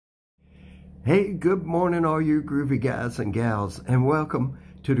Hey, good morning, all you groovy guys and gals, and welcome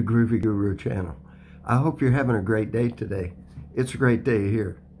to the Groovy Guru channel. I hope you're having a great day today. It's a great day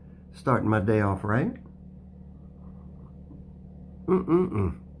here. Starting my day off right.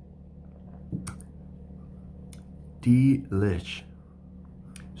 Delish.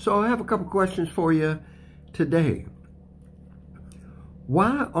 So I have a couple questions for you today.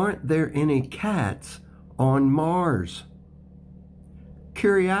 Why aren't there any cats on Mars?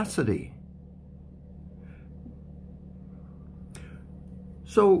 Curiosity.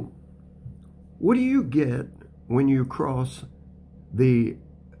 So, what do you get when you cross the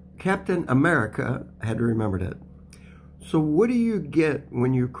Captain America? I had to remember that. So, what do you get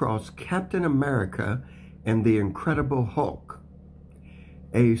when you cross Captain America and the Incredible Hulk?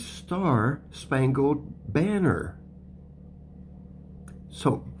 A star-spangled banner.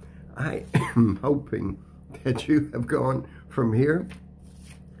 So, I am hoping that you have gone from here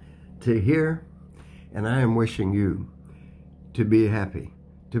to here, and I am wishing you to be happy,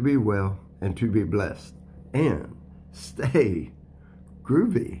 to be well, and to be blessed, and stay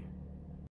groovy.